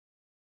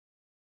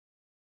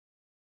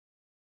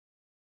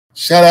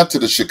Shout out to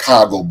the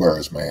Chicago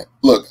Bears, man.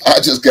 Look, I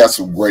just got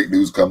some great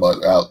news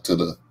coming out to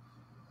the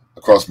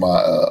across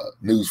my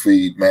news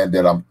feed, man,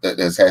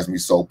 that has me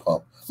so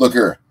pumped. Look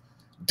here,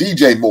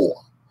 DJ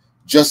Moore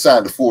just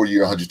signed a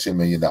 4-year, $110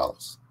 million.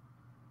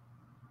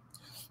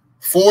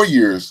 4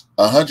 years,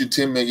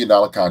 $110 million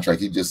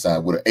contract he just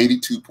signed with an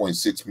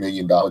 $82.6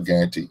 million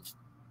guarantee.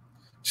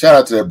 Shout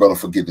out to that brother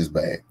for getting his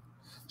bag.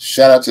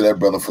 Shout out to that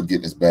brother for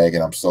getting his bag,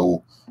 and I'm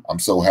so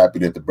happy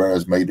that the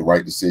Bears made the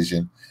right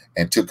decision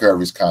and took care of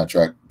his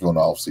contract during the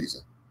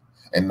offseason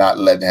and not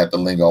letting it have to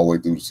linger all the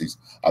way through the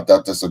season. I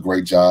thought that's a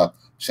great job.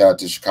 Shout out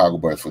to Chicago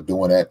Bears for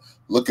doing that.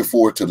 Looking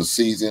forward to the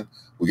season.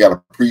 We got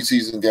a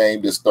preseason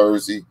game this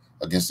Thursday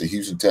against the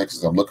Houston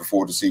Texans. I'm looking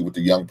forward to see what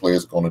the young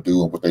players are going to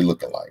do and what they're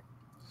looking like.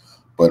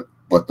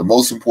 But the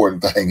most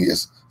important thing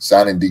is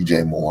signing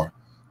DJ Moore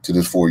to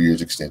this 4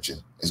 years extension.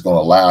 It's going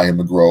to allow him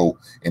to grow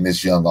in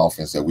this young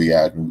offense that we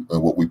had and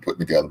what we're putting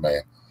together,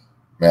 man.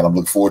 Man, I'm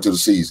looking forward to the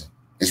season.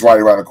 It's right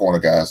around the corner,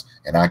 guys,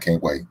 and I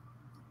can't wait.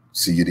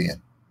 See you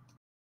then.